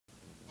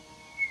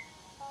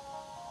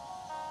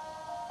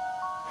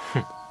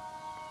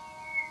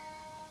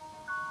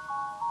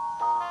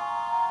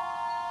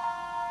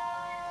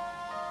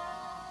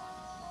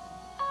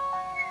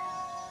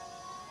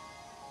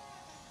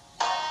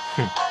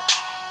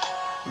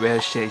Real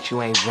shit,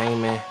 you ain't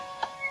dreaming.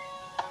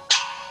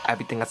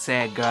 Everything I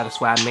said, girl,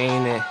 that's why I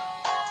mean it.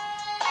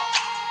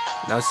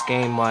 No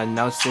scheme or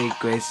no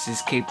secrets,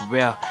 just keep it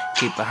real.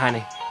 Keep it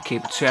honey,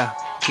 keep it chill,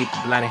 keep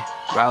it blunted,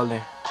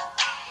 rolling.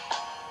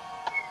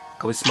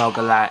 Cause we smoke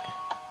a lot.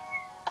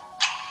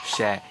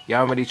 Shit, you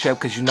already trip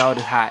cause you know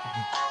it's hot.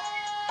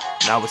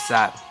 Know what's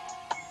up,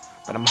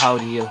 but I'm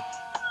holding you.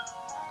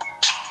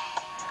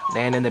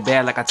 Laying in the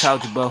bed like I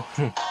told you, boo.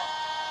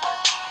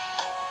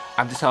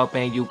 I'm just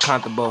hoping you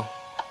comfortable.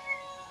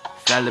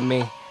 Feeling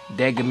me,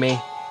 digging me,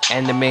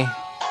 into me.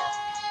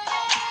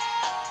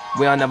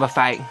 We don't never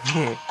fight.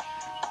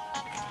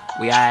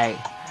 We alright.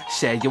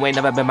 Shit, you ain't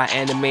never been my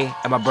enemy.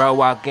 And my bro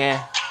walk in.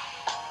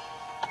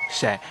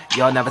 Shit,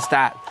 y'all never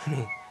stop.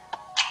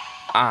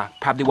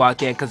 Probably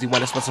walked in cause he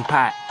wanna smoke some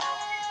pot.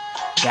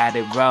 Got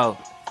it rolled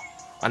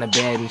on the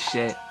bed and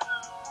shit.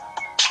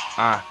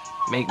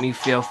 Make me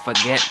feel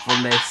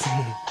forgetfulness.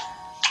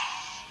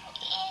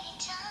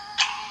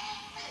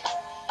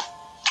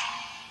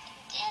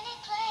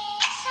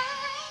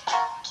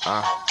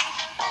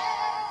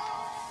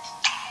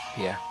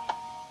 Yeah.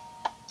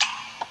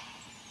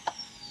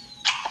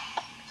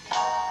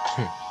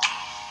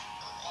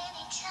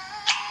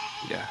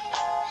 Yeah.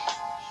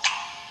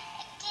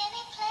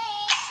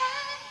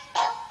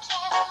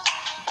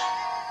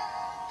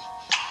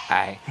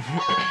 Alright.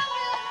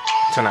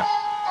 Turn up.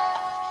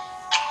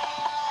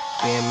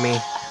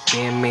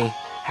 Being me.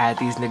 How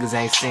these niggas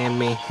ain't seeing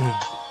me.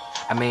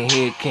 I mean,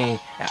 he a king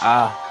and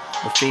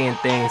but feeling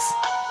things.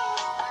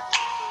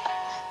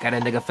 Got a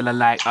nigga feeling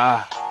like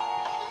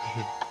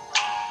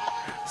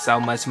so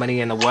much money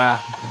in the world.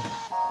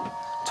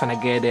 Tryna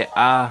get it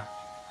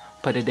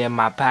put it in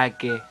my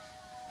pocket.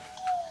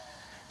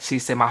 She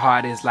said my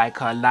heart is like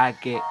her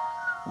locket,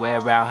 wear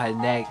around her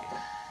neck.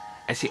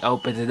 As she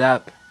opens it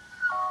up,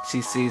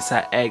 she sees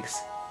her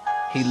ex.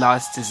 He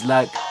lost his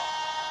luck.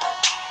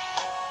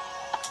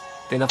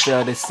 Then I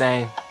feel the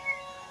same.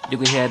 You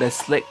can hear the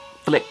slick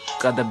flick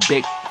of the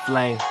big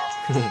flame.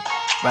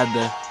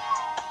 Brother,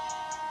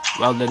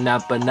 rolling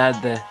up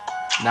another.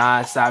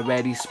 Nah, it's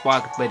already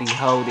sparked, but he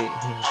hold it.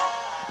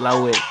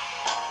 Blow it.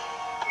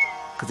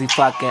 Cause he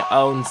fucking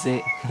owns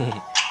it. Owns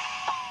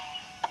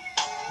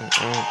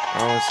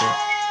it.